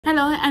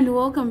Hello and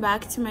welcome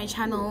back to my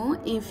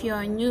channel. If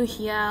you're new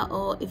here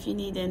or if you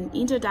need an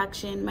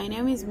introduction, my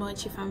name is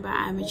Mochi Famba.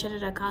 I'm a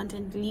chartered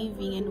accountant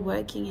living and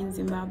working in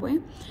Zimbabwe,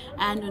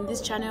 and on this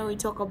channel we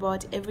talk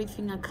about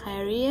everything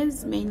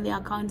careers, mainly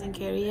accounting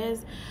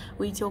careers.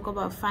 We talk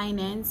about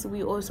finance,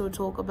 we also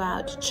talk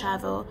about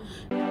travel.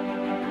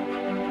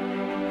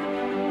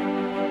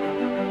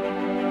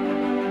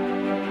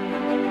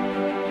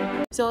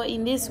 So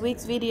in this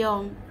week's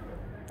video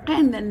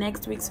and the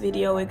next week's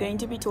video, we're going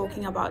to be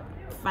talking about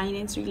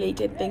finance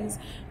related things,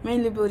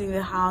 mainly building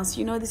the house.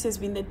 You know, this has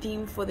been the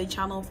theme for the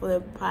channel for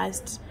the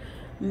past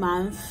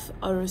month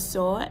or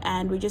so,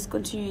 and we're just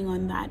continuing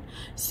on that.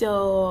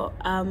 So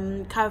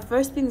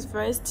first things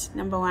first,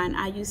 number one,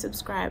 are you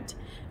subscribed?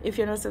 If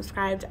you're not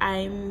subscribed,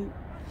 I'm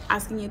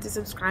asking you to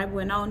subscribe.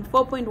 We're now on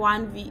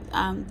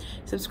 4.1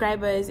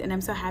 subscribers, and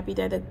I'm so happy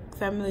that the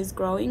family is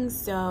growing,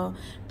 so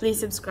please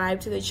subscribe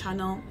to the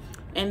channel.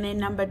 And then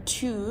number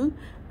two,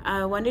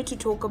 I wanted to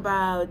talk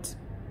about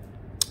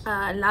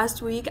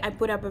last week I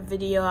put up a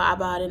video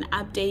about an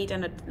update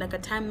and like a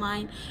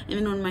timeline, and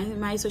then on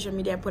my social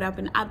media I put up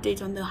an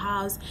update on the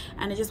house.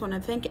 And I just want to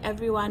thank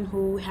everyone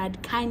who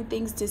had kind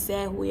things to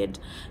say, who had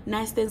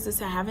nice things to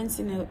say. I haven't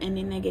seen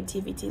any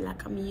negativity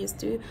like I'm used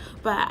to,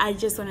 but I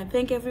just want to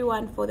thank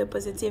everyone for the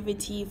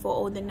positivity, for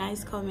all the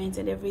nice comments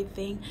and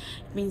everything.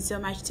 It means so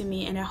much to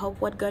me, and I hope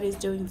what God is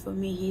doing for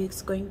me,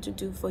 He's going to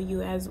do for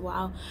you as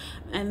well.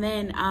 And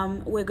then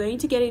we're going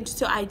to get into,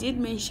 so I did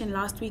mention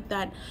last week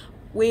that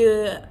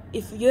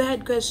if you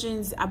had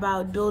questions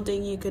about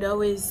building, you could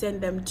always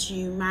send them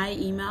to my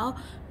email.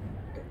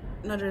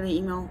 Not really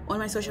email, on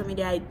my social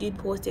media I did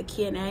post a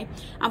Q&A.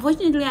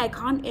 Unfortunately I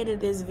can't edit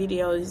these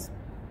videos,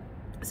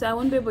 so I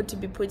won't be able to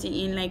be putting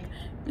in like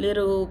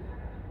little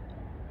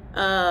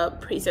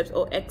precepts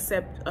or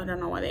except, I don't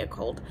know what they're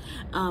called,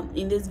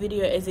 in this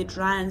video as it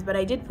runs. But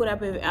I did put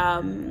up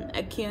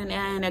a Q&A,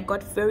 and I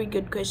got very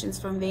good questions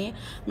from there.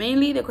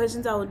 Mainly the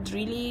questions, I would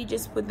really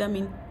just put them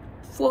in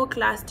 4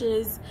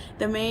 clusters.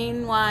 The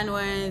main one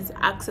was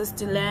access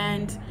to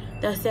land.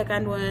 The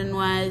second one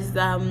was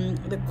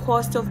the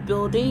cost of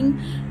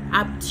building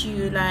up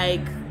to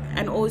like,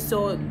 and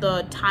also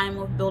the time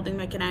of building,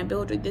 like can I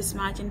build with this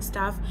much and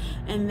stuff.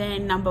 And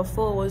then number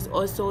 4 was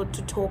also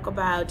to talk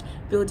about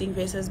building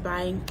versus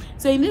buying.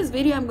 So in this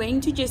video I'm going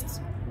to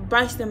just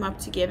bunch them up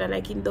together,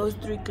 like in those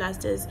 3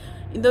 clusters,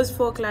 in those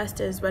 4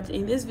 clusters. But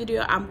in this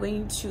video I'm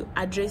going to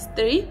address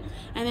 3,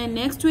 and then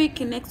next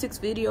week's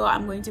video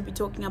I'm going to be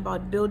talking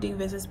about building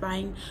versus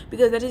buying,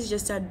 because that is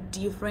just a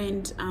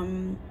different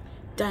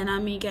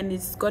dynamic, and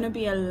it's gonna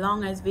be a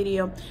long as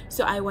video.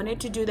 So I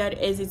wanted to do that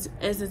as its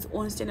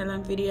own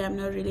standalone video. I'm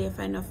not really a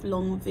fan of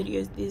long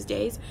videos these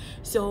days,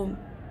 so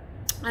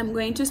I'm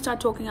going to start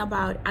talking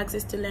about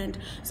access to land.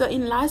 So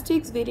in last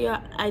week's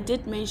video I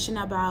did mention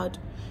about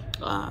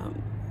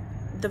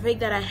the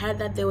fact that I had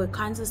that there were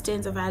council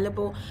stands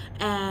available,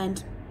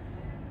 and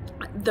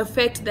the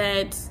fact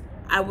that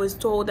I was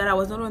told that I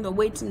was not on the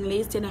waiting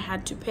list, and I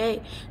had to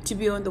pay to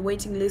be on the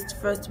waiting list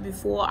first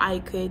before I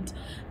could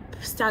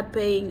start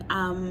paying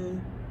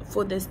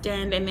for the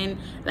stand. And then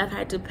like I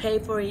had to pay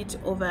for it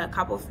over a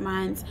couple of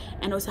months,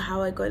 and also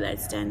how I got that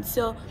stand.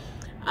 So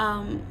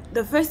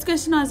the first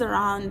question was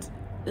around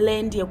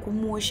land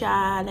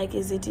yakumusha, like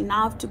is it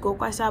enough to go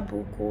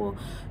kwasabuku,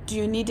 do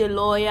you need a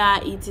lawyer,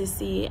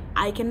 etc.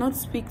 I cannot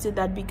speak to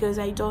that because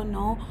I don't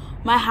know.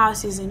 My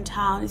house is in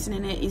town, it's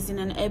in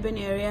an urban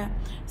area,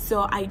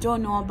 so I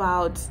don't know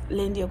about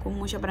land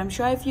yakumusha. But I'm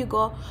sure if you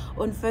go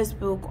on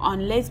Facebook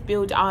on Let's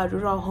Build Our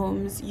Rural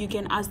Homes, you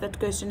can ask that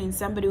question and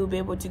somebody will be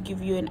able to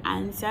give you an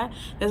answer.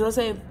 There's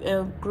also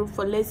a group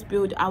for Let's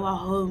Build Our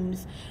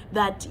Homes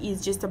that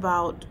is just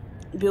about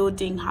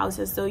building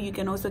houses, so you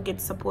can also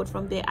get support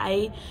from there.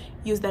 I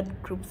use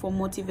that group for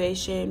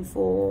motivation,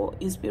 for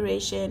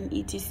inspiration,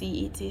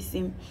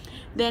 etc.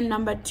 Then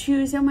number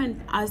 2,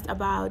 someone asked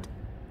about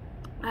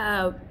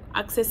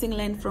accessing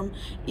land from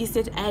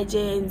estate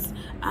agents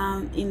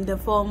in the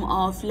form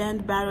of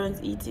land barons,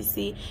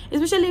 etc.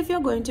 Especially if you're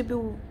going to be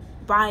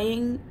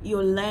buying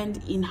your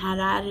land in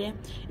Harare,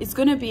 it's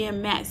going to be a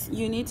mess.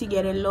 You need to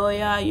get a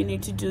lawyer, you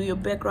need to do your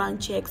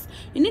background checks,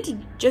 you need to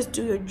just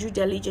do your due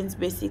diligence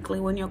basically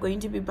when you're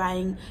going to be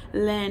buying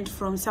land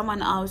from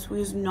someone else who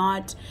is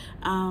not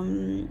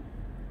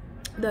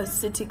the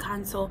city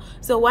council.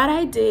 So what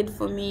I did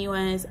for me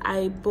was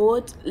I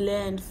bought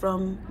land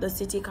from the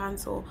city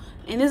council,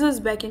 and this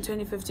was back in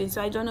 2015,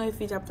 so I don't know if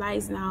it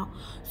applies now.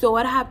 So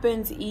what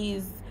happens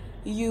is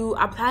you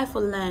apply for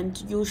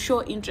land, you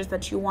show interest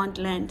that you want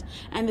land,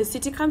 and the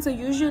city council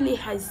usually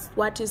has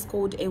what is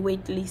called a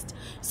wait list.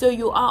 So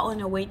you are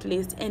on a wait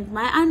list, and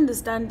my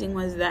understanding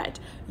was that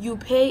you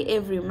pay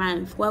every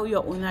month while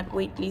you're on that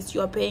wait list.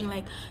 You're paying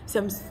like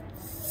some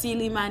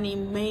silly money,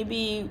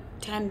 maybe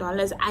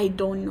 $10, I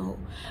don't know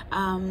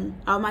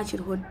how much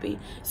it would be.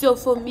 So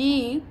for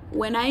me,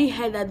 when I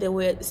heard that there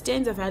were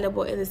stands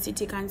available at the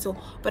city council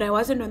but I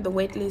wasn't on the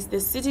wait list, the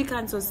city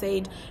council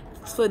said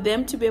for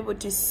them to be able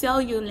to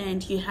sell you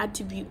land, you had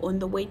to be on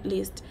the wait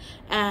list,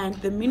 and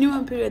the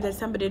minimum period that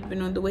somebody had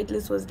been on the wait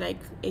list was like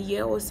a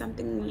year or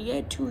something,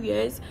 2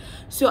 years.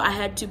 So I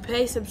had to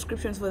pay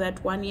subscriptions for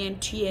that 1 year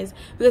and 2 years,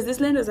 because this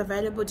land was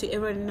available to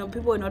everyone.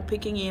 People were not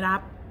picking it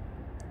up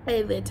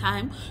at the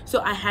time,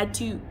 so I had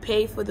to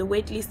pay for the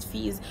waitlist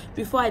fees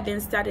before I then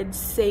started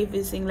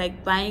servicing,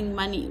 like paying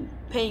money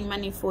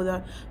for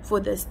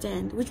the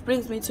stand. Which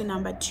brings me to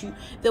number 2.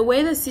 The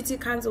way the city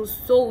council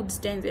sold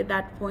stands at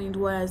that point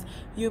was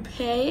you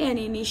pay an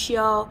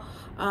initial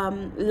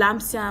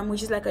lump sum,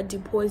 which is like a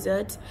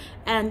deposit,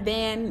 and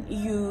then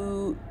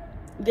you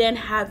then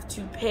have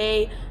to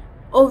pay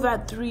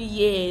over 3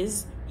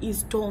 years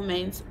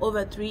installments,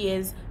 over 3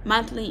 years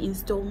monthly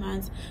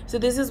installments. So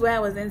this is where I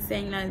was then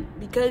saying that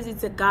because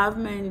it's a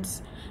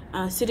government,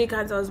 city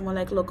council is more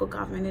like local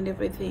government and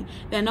everything,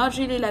 they're not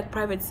really like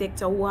private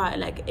sector who are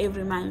like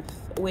every month,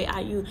 where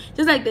are you,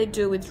 just like they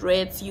do with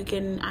rates, you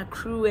can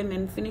accrue and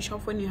then finish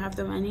off when you have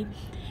the money,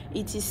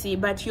 etc.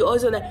 But you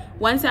also, like,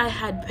 once I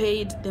had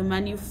paid the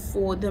money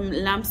for the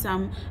lump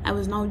sum, I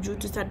was now due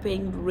to start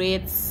paying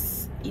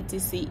rates,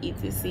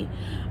 etc.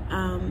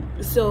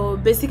 So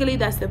basically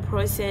that's the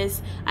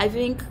process. I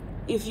think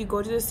if you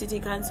go to the city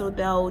council,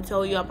 they'll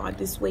tell you about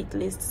this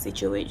waitlist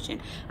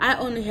situation. I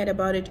only heard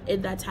about it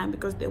at that time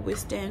because there were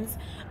stands.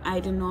 I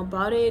didn't know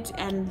about it,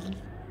 and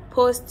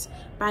post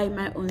by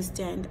my own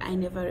stand, I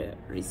never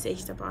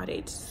researched about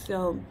it.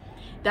 So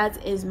that's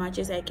as much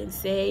as I can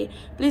say.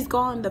 Please go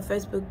on the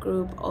Facebook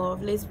group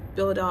of Let's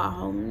Build Our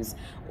Homes,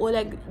 or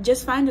like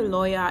just find a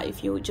lawyer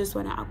if you just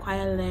want to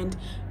acquire land,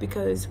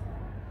 because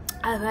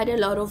I've had a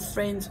lot of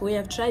friends who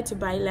have tried to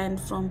buy land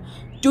from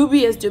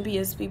dubious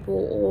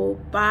people, or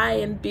buy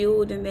and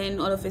build, and then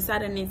all of a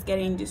sudden it's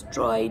getting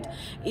destroyed,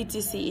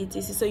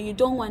 etc. So you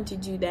don't want to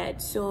do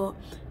that. So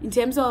in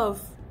terms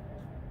of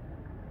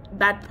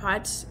that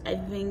part, I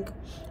think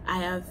I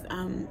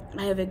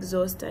have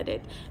exhausted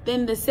it.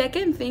 Then the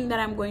second thing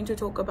that I'm going to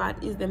talk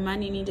about is the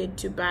money needed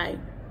to buy.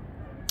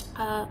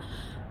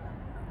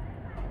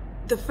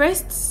 The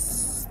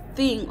first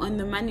thing on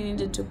the money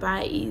needed to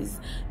buy is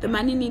the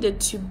money needed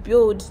to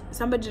build.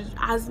 Somebody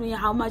asked me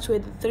how much were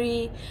the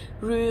 3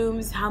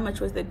 rooms, how much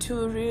was the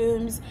 2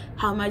 rooms,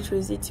 how much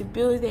was it to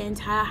build the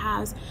entire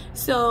house.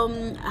 So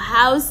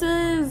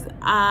houses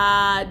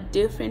are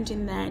different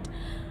in that,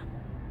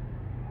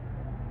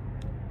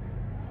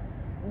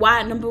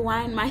 number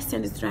one, my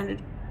stand is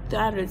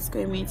 300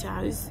 square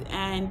meters,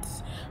 and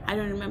I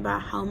don't remember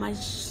how much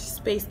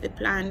space the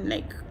plan,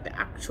 like the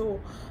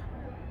actual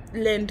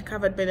land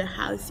covered by the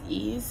house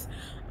is,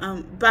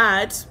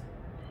 but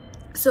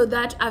so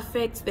that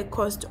affects the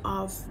cost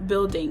of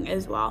building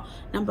as well,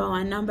 number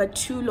one. Number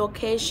two,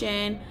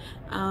 location,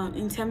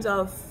 in terms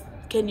of,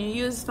 can you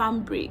use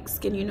farm bricks,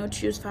 can you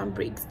not use farm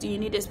bricks, do you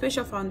need a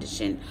special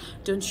foundation,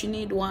 don't you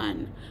need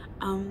one?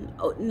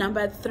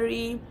 Number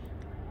 3,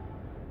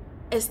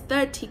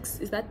 aesthetics,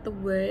 is that the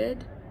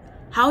word?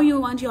 How you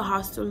want your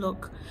house to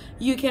look.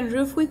 You can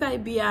roof with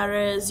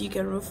IBRs, you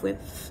can roof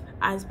with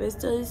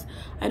asbestos.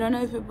 I don't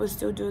know if people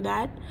still do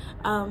that.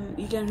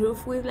 You can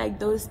roof with like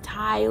those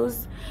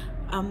tiles.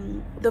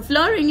 The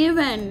flooring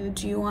even,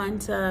 do you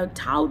want a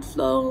tiled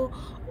floor,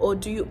 or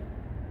do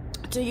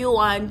you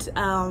want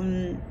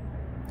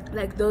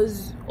like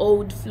those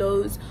old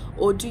floors,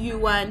 or do you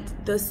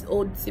want those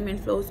old cement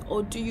floors,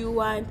 or do you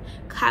want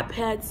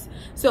carpets?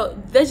 So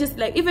there's just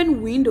like,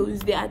 even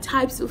windows, there are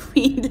types of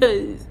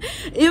windows.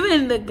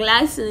 Even the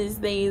glasses,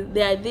 there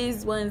are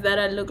these ones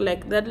that look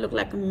like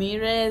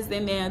mirrors,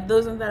 then there are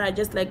those ones that are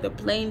just like the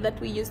plane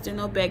that we used to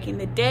know back in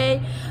the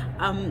day.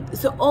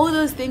 So all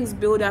those things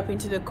build up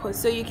into the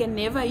cost. So you can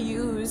never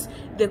use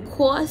the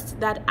cost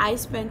that I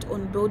spent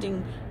on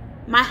building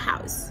my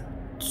house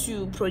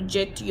to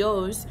project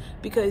yours,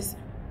 because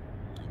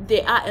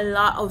there are a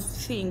lot of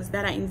things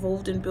that are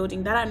involved in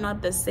building that are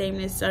not the same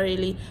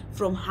necessarily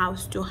from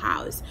house to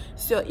house.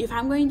 So if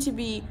I'm going to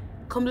be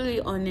completely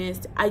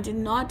honest, I do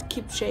not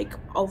keep track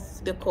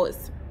of the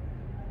cost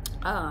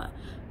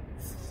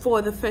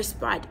for the first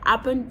part,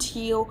 up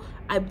until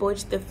I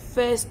bought the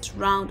first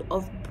round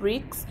of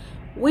bricks,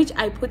 which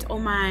I put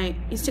on my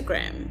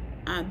Instagram.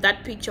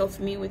 That picture of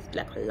me with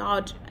like a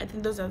lot, I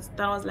think that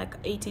was like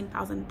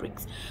 18,000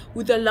 bricks,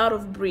 with a lot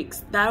of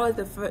bricks. That was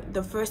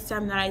the first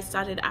time that I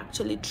started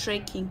actually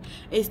tracking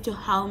as to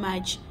how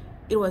much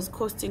it was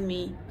costing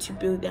me to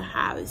build the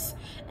house.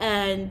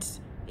 And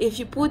if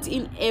you put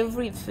in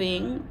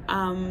everything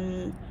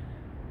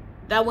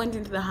that went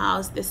into the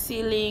house, the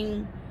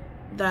ceiling,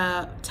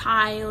 the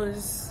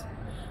tiles,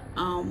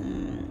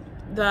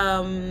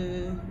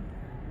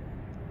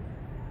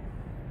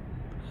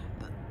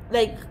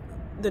 like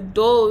the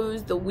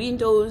doors, the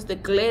windows, the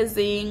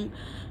glazing,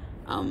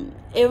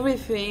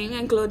 everything,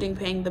 including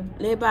paying the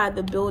labor,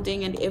 the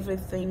building and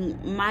everything,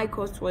 my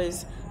cost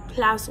was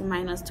plus or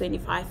minus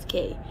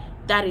 25k.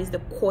 That is the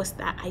cost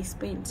that I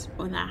spent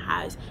on that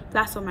house,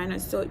 plus or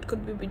minus. So it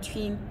could be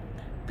between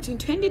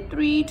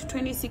 23 to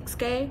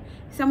 26k,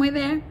 somewhere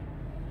there.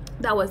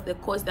 That was the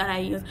cost that I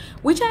used,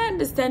 which I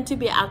understand to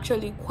be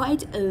actually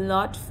quite a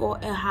lot for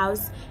a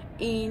house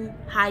in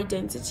high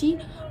density,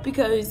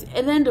 because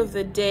at the end of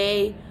the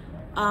day,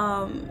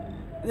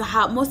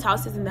 most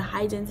houses in the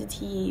high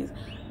density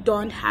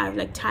don't have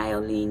like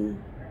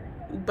tiling,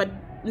 but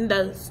in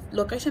the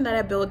location that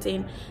I built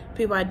in,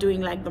 people are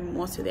doing like the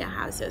most of their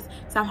houses.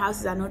 Some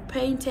houses are not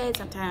painted,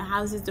 sometimes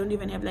houses don't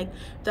even have like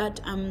that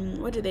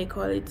what do they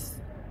call it,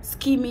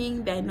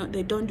 skimming. They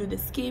don't do the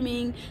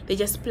skimming, they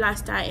just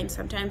plaster, and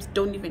sometimes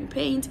don't even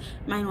paint.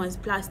 Mine was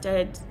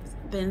plastered,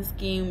 then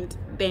skimmed,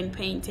 then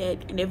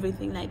painted, and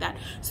everything like that.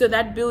 So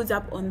that builds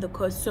up on the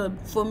cost. So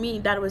for me,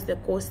 that was the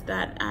cost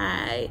that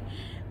I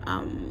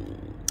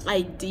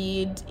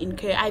did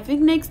incur. I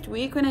think next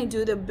week when I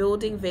do the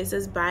building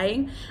versus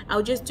buying,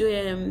 I'll just do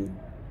a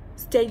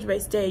stage by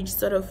stage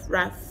sort of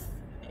rough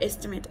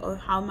estimate of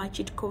how much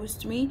it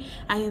cost me.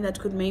 I think that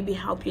could maybe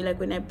help you, like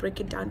when I break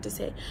it down to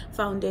say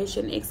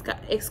foundation,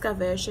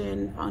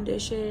 excavation,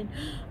 foundation,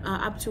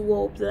 up to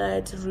wall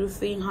plate,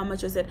 roofing, how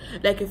much was it.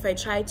 Like if I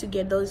try to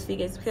get those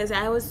figures, because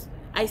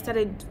I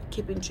started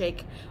keeping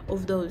track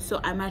of those, so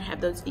I might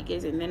have those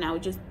figures, and then I'll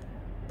just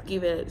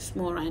give a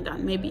small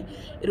rundown. Maybe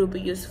it will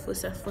be useful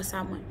for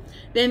someone.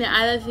 Then the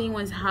other thing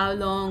was how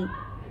long.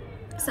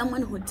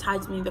 Someone who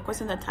touched me, the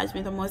question that touched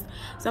me the most,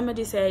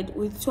 somebody said,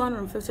 with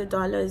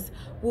 $250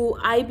 will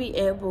I be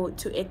able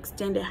to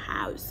extend a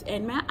house?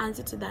 And my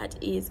answer to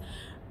that is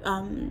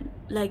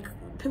like,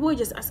 people are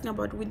just asking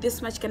about, with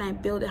this much can I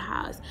build a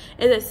house?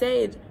 As I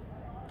said,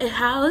 a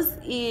house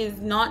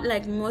is not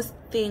like most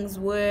things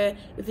where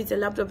if it's a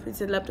laptop, it's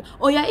a laptop.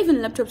 Oh yeah, even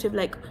laptops have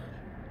like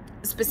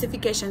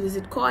specifications. Is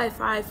it Core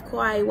i5,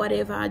 Core i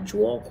whatever,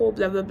 dual core,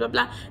 blah blah blah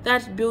blah.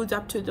 That builds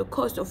up to the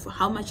cost of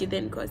how much it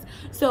then costs.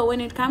 So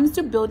when it comes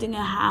to building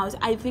a house,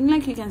 I think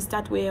like you can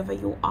start wherever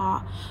you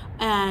are.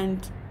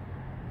 And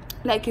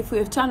like if we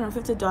have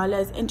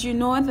 $250 and you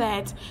know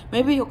that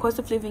maybe your cost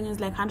of living is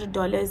like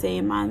 $100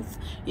 a month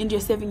and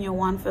you're saving your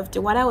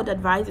 $150, what I would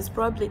advise is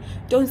probably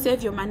don't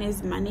save your money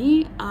as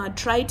money.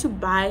 Try to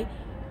buy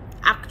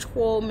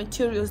actual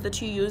materials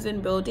that you use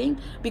in building,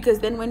 because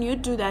then when you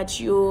do that,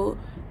 you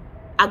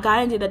are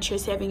guaranteed that you're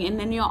saving, and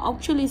then you're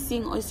actually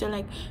seeing also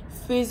like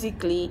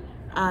physically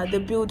the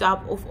build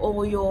up of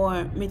all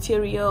your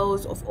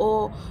materials, of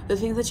all the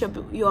things that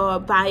you're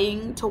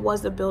buying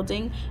towards the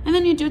building. And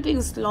then you do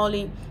things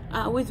slowly.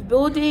 With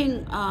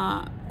building,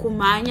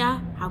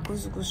 kumanya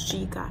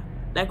hakuzukushika.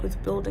 Like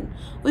with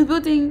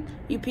building,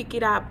 you pick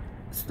it up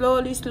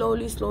slowly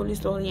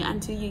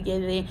until you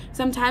get there.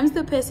 Sometimes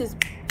the pace is,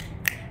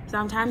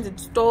 sometimes it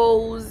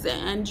stalls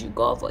and you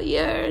go for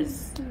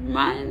years,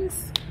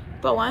 months,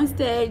 but one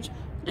stage.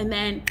 And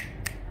then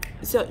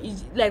so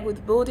like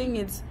with building,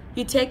 it's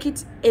you take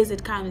it as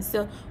it comes.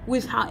 So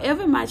with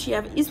however much you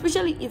have,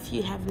 especially if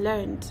you have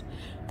learned,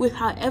 with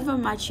however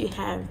much you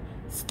have,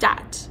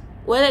 start.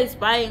 Whether it's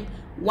buying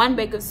one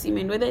bag of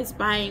cement, whether it's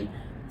buying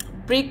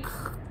brick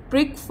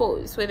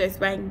force, whether it's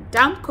buying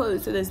damp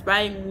coats, whether it's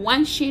buying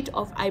one sheet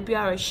of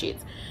IBR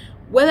sheets,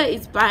 whether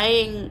it's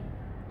buying,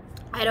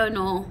 I don't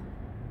know,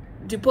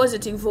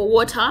 depositing for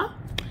water,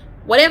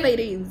 whatever it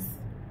is.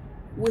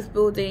 With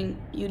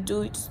building, you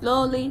do it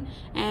slowly,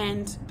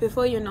 and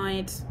before you know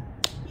it,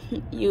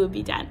 you will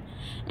be done.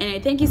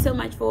 And thank you so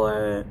much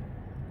for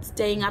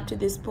staying up to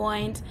this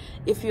point.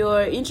 If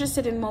you're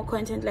interested in more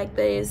content like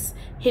this,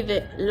 hit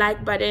the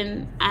like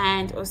button,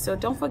 and also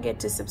don't forget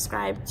to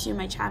subscribe to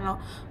my channel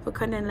for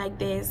content like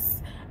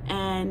this,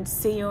 and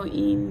see you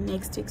in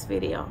next week's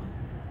video.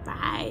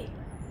 Bye.